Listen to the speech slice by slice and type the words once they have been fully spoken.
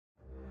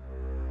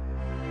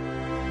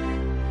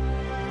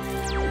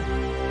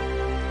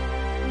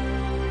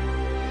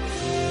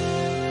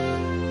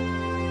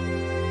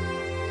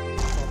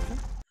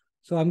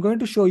So I'm going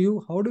to show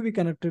you how do we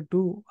connect it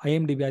to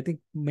IMDb. I think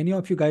many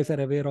of you guys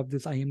are aware of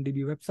this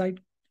IMDb website.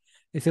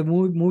 It's a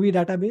movie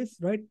database,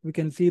 right? We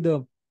can see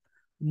the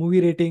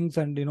movie ratings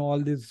and all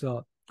this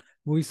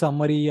movie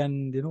summary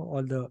and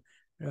all the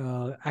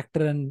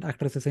actor and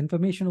actresses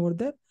information over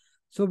there.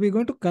 So we're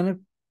going to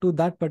connect to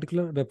that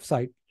particular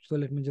website. So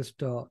let me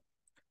just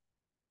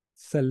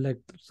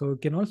select. So you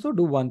can also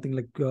do one thing,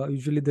 like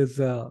usually there's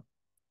a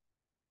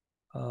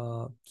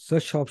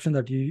search option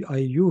that I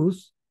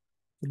use.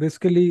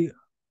 Basically,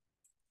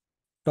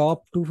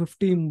 top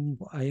 250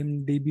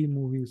 IMDb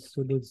movies.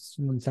 So there's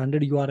one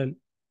standard URL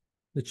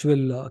which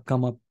will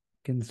come up.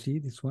 You can see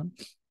this one,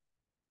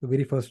 the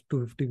very first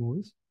 250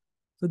 movies.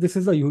 So this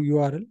is a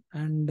URL,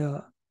 and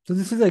so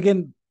this is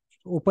again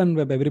open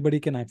web.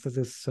 Everybody can access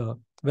this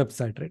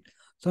website, right?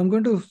 So I'm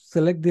going to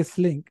select this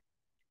link,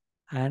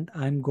 and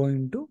I'm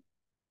going to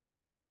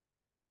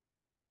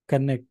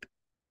connect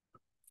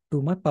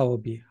to my Power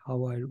BI.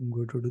 How I'm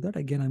going to do that?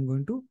 Again, I'm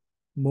going to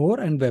more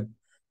and web.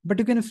 But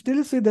you can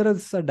still see there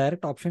is a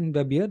direct option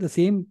web here. The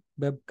same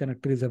web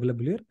connector is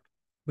available here.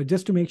 But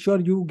just to make sure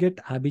you get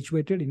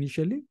habituated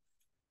initially,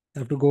 you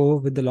have to go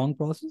with the long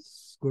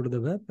process, go to the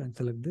web and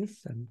select this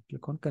and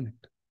click on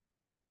connect.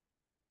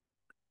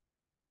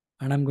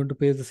 And I'm going to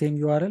paste the same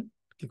URL,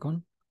 click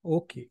on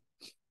OK.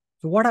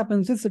 So what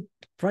happens is it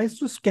tries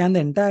to scan the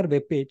entire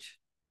web page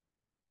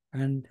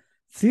and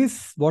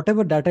sees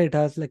whatever data it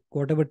has, like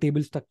whatever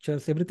table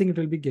structures, everything it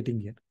will be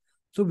getting here.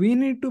 So we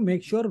need to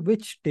make sure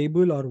which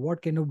table or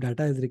what kind of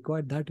data is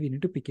required, that we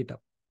need to pick it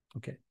up.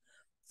 Okay.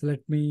 So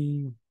let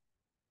me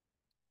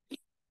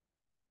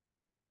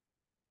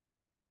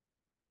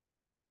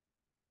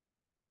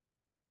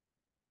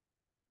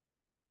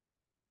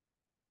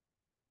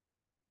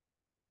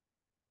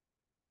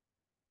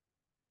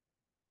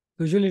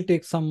usually it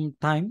takes some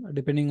time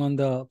depending on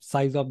the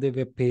size of the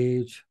web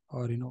page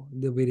or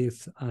the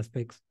various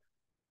aspects.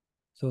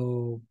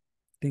 So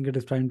I think it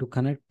is trying to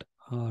connect.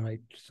 All right.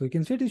 So you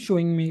can see it is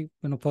showing me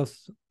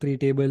first 3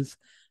 tables,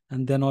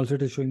 and then also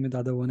it is showing me the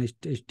other one,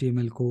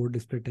 HTML code,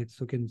 display text.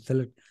 So you can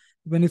select.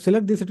 When you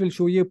select this, it will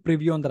show you a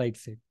preview on the right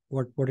side,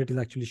 what it is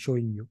actually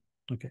showing you.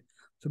 Okay.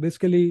 So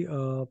basically, it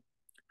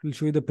will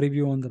show you the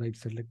preview on the right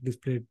side, like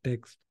display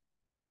text.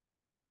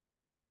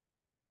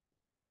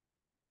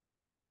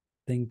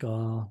 I think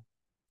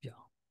yeah.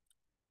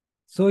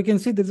 So you can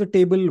see there's a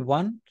table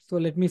 1. So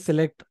let me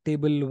select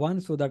table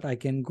 1 so that I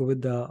can go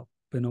with the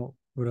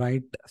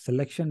right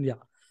selection. Yeah.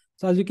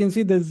 So as you can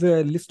see, there's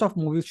a list of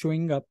movies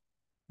showing up,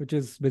 which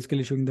is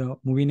basically showing the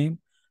movie name,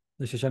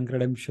 the Shashank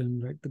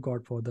Redemption, right? The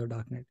Godfather,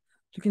 Dark Knight.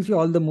 So you can see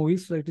all the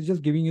movies, right? It's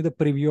just giving you the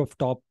preview of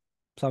top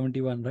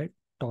 71, right?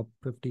 Top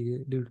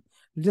 50. Dude.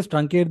 You just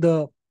truncate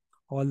the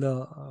all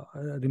the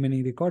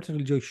remaining records. It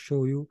will just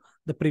show you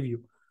the preview.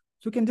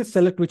 So you can just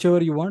select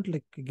whichever you want.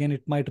 Like again,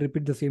 it might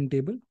repeat the same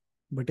table,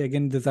 but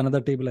again, there's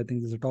another table. I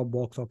think there's a top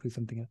box office,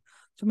 something else.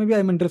 So maybe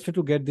I'm interested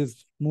to get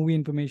this movie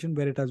information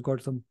where it has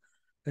got some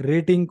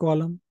rating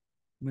column.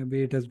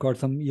 Maybe it has got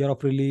some year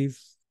of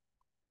release,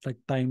 like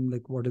time,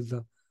 like what is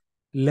the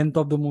length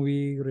of the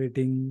movie,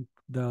 rating,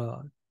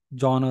 the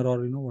genre,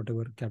 or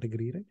whatever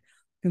category, right?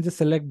 You can just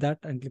select that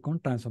and click on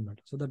transform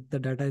data so that the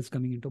data is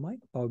coming into my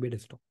Power BI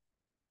desktop.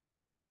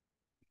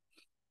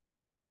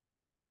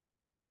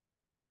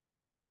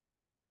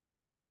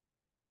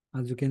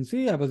 As you can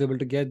see, I was able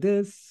to get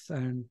this,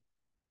 and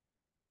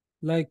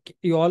like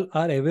you all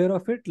are aware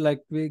of it. Like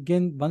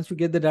again, once you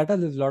get the data,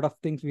 there's a lot of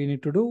things we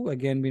need to do.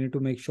 Again, we need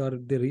to make sure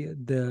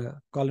the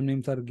column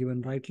names are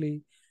given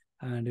rightly,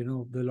 and there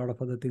are a lot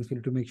of other things we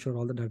need to make sure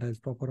all the data is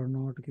proper or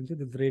not. You can see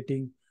this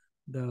rating,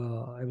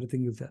 the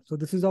everything is there. So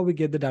this is how we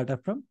get the data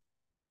from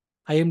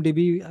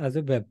IMDb as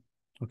a web.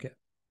 Okay.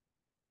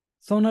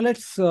 So now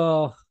let's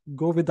go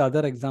with the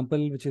other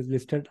example, which is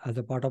listed as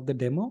a part of the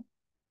demo.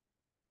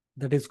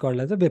 That is called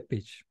as a web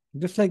page.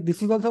 Just like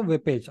this is also a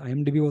web page.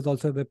 IMDb was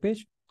also a web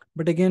page.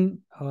 But again,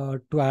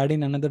 to add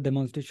in another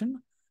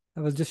demonstration,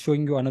 I was just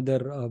showing you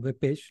another web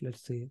page.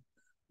 Let's say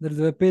there is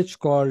a web page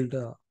called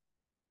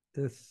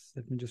this.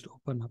 Let me just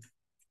open up.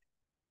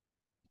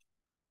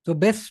 So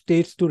best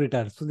states to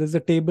retire. So there's a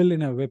table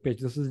in a web page.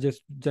 This is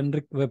just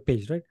generic web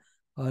page, right?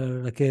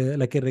 Like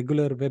a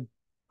regular web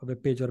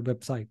page or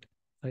website,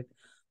 right?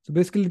 So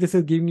basically, this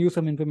is giving you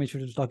some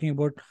information. It's talking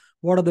about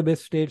what are the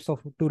best states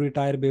to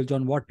retire based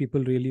on what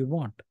people really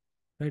want,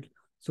 right?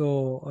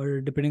 So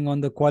depending on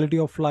the quality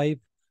of life,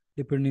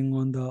 depending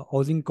on the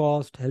housing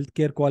cost,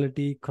 healthcare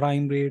quality,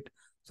 crime rate.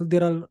 So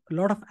there are a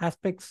lot of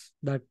aspects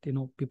that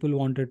people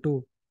wanted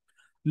to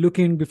look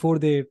in before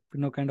they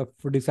kind of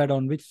decide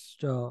on which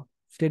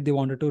state they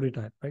wanted to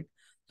retire, right?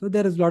 So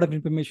there is a lot of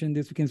information in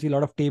this. You can see a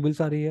lot of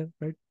tables are here,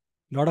 right?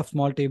 A lot of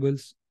small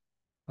tables,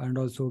 and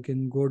also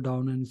can go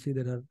down and see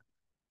there are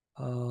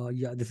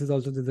yeah, this is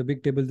also, there's a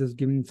big table that's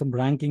giving some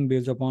ranking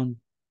based upon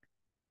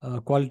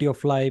quality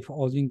of life,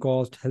 housing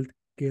cost,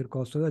 healthcare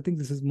cost. So I think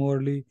this is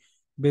morely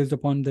based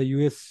upon the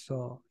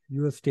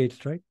US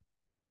states, right?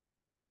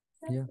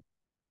 Yeah.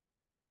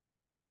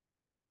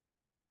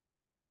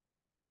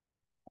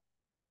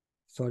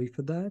 Sorry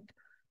for that.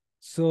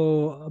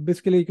 So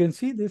basically, you can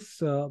see this,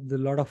 the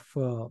lot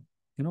of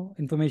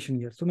information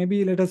here. So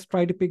maybe let us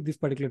try to pick this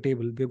particular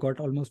table. We've got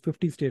almost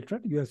 50 states,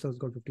 right? US has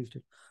got 50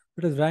 states.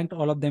 It has ranked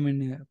all of them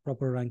in a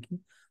proper ranking.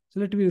 So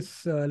let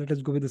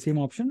us go with the same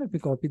option. Let me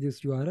copy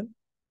this URL.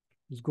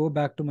 Let's go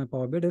back to my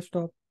Power BI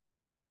desktop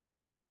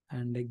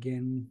and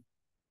again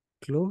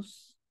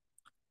close.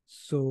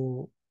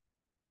 So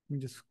let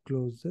me just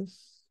close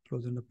this,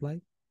 close and apply.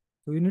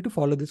 So you need to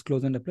follow this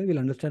close and apply. We'll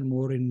understand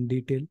more in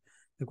detail,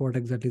 like what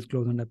exactly is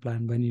close and apply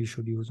and when you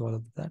should use all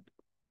of that.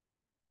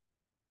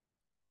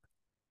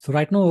 So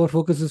right now our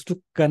focus is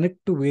to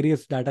connect to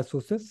various data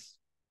sources,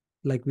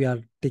 like we are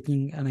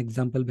taking an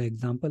example by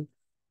example,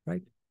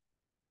 right?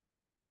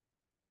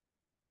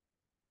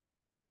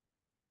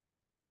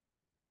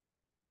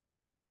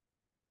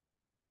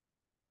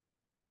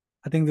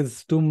 I think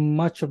there's too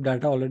much of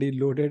data already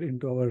loaded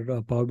into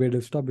our Power BI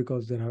desktop,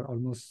 because there are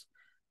almost,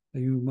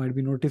 you might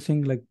be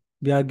noticing, like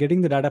we are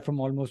getting the data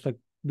from almost like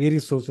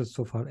various sources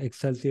so far: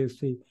 Excel,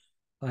 CSV,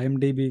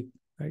 IMDB,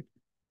 right?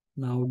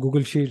 Now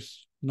Google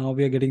Sheets. Now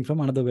we are getting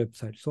from another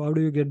website. So how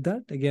do you get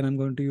that? Again, I'm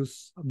going to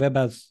use web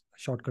as a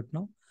shortcut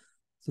now.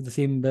 So the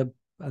same web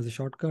as a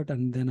shortcut,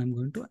 and then I'm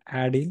going to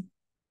add in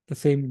the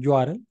same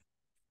URL.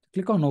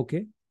 Click on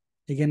OK.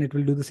 Again, it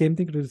will do the same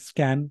thing. It will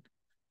scan,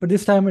 but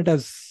this time it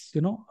has,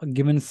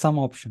 given some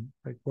option,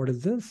 right? What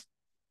is this?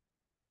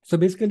 So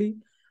basically,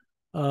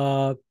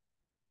 uh,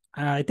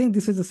 I think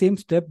this is the same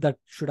step that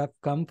should have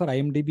come for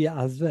IMDb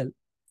as well.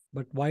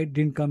 But why it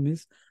didn't come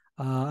is,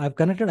 I've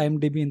connected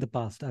IMDb in the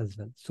past as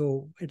well.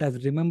 So it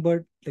has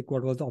remembered like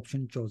what was the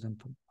option chosen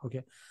from.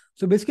 Okay.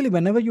 So basically,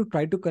 whenever you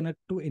try to connect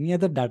to any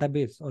other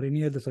database or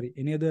any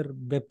other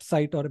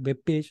website or web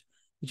page,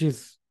 which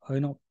is,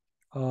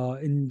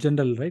 in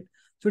general, right?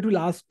 So it will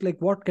ask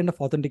like what kind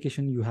of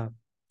authentication you have.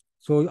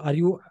 So are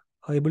you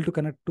able to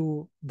connect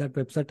to that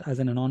website as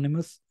an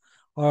anonymous,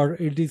 or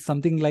it is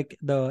something like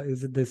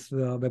is it this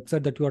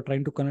website that you are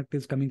trying to connect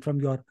is coming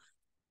from your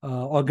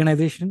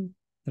organization,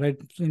 right?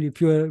 So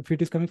if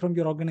it is coming from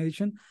your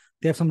organization,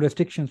 they have some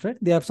restrictions, right?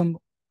 They have some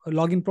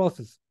login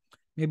process.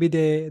 Maybe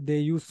they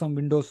use some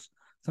Windows.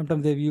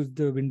 Sometimes they use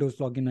the Windows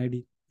login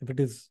ID. If it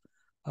is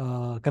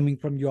coming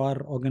from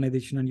your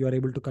organization and you are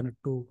able to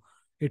connect to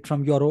it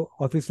from your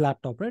office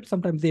laptop, right?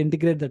 Sometimes they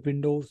integrate that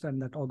Windows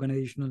and that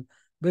organizational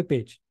web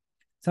page.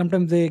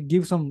 Sometimes they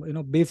give some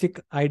basic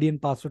ID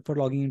and password for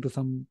logging into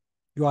some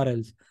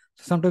URLs.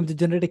 So sometimes they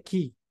generate a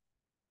key.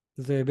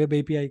 There's a web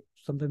API.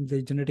 Sometimes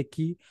they generate a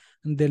key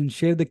and then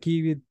share the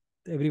key with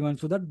everyone,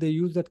 so that they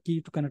use that key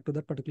to connect to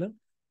that particular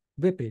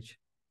web page.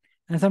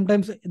 And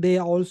sometimes they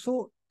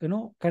also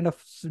kind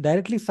of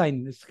directly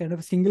sign. It's kind of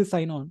a single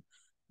sign on.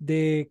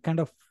 They kind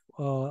of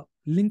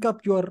link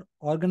up your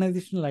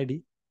organizational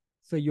ID.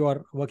 So you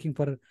are working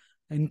for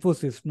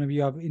Infosys, maybe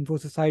you have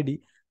Infosys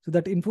ID. So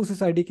that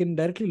Infosys ID can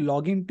directly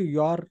log into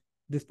your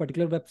this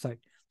particular website.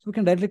 So we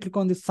can directly click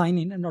on this sign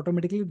in and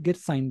automatically it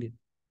gets signed in.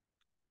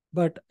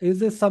 But is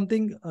this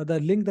something, the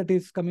link that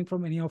is coming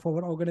from any of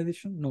our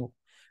organization? No,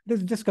 it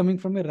is just coming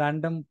from a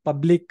random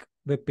public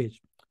web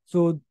page.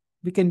 So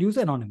we can use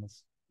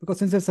anonymous, because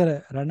since it's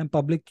a random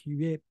public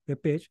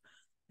web page,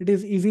 it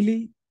is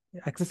easily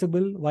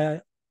accessible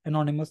via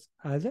anonymous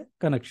as a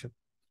connection.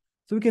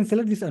 So we can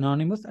select this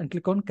anonymous and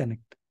click on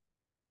connect.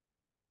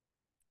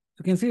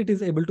 You can see it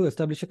is able to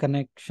establish a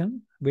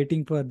connection,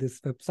 waiting for this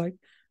website,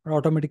 and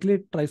automatically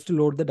it tries to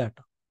load the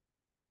data.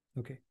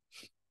 Okay.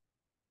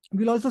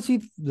 We'll also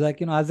see,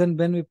 like, as and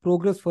when we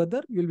progress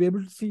further, you'll be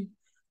able to see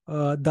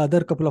the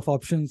other couple of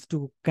options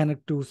to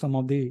connect to some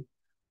of the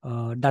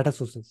data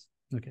sources.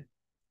 Okay.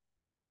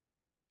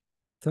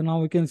 So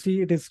now we can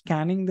see it is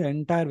scanning the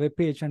entire web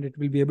page, and it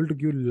will be able to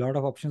give a lot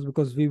of options,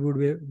 because we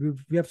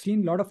have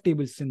seen a lot of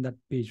tables in that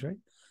page, right?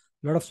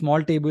 A lot of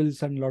small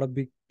tables and a lot of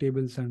big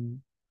tables, and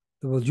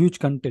there was huge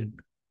content.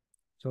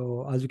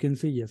 So as you can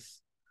see,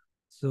 yes.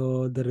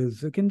 So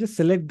you can just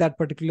select that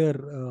particular,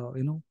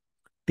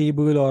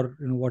 table or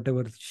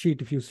whatever sheet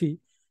if you see,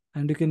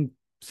 and you can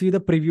see the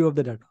preview of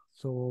the data.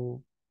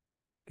 So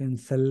you can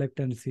select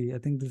and see. I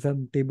think this is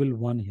table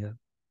 1 here.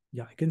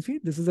 Yeah, you can see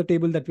this is a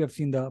table that we have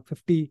seen, the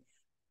 50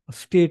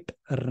 state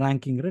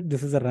ranking, right?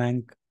 This is a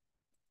rank.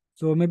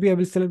 So maybe I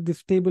will select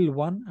this table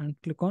 1 and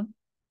click on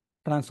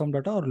transform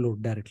data or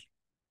load directly.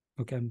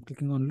 Okay, I'm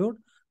clicking on load,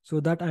 so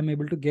that I'm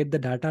able to get the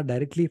data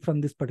directly from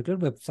this particular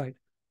website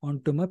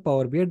onto my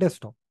Power BI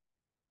desktop.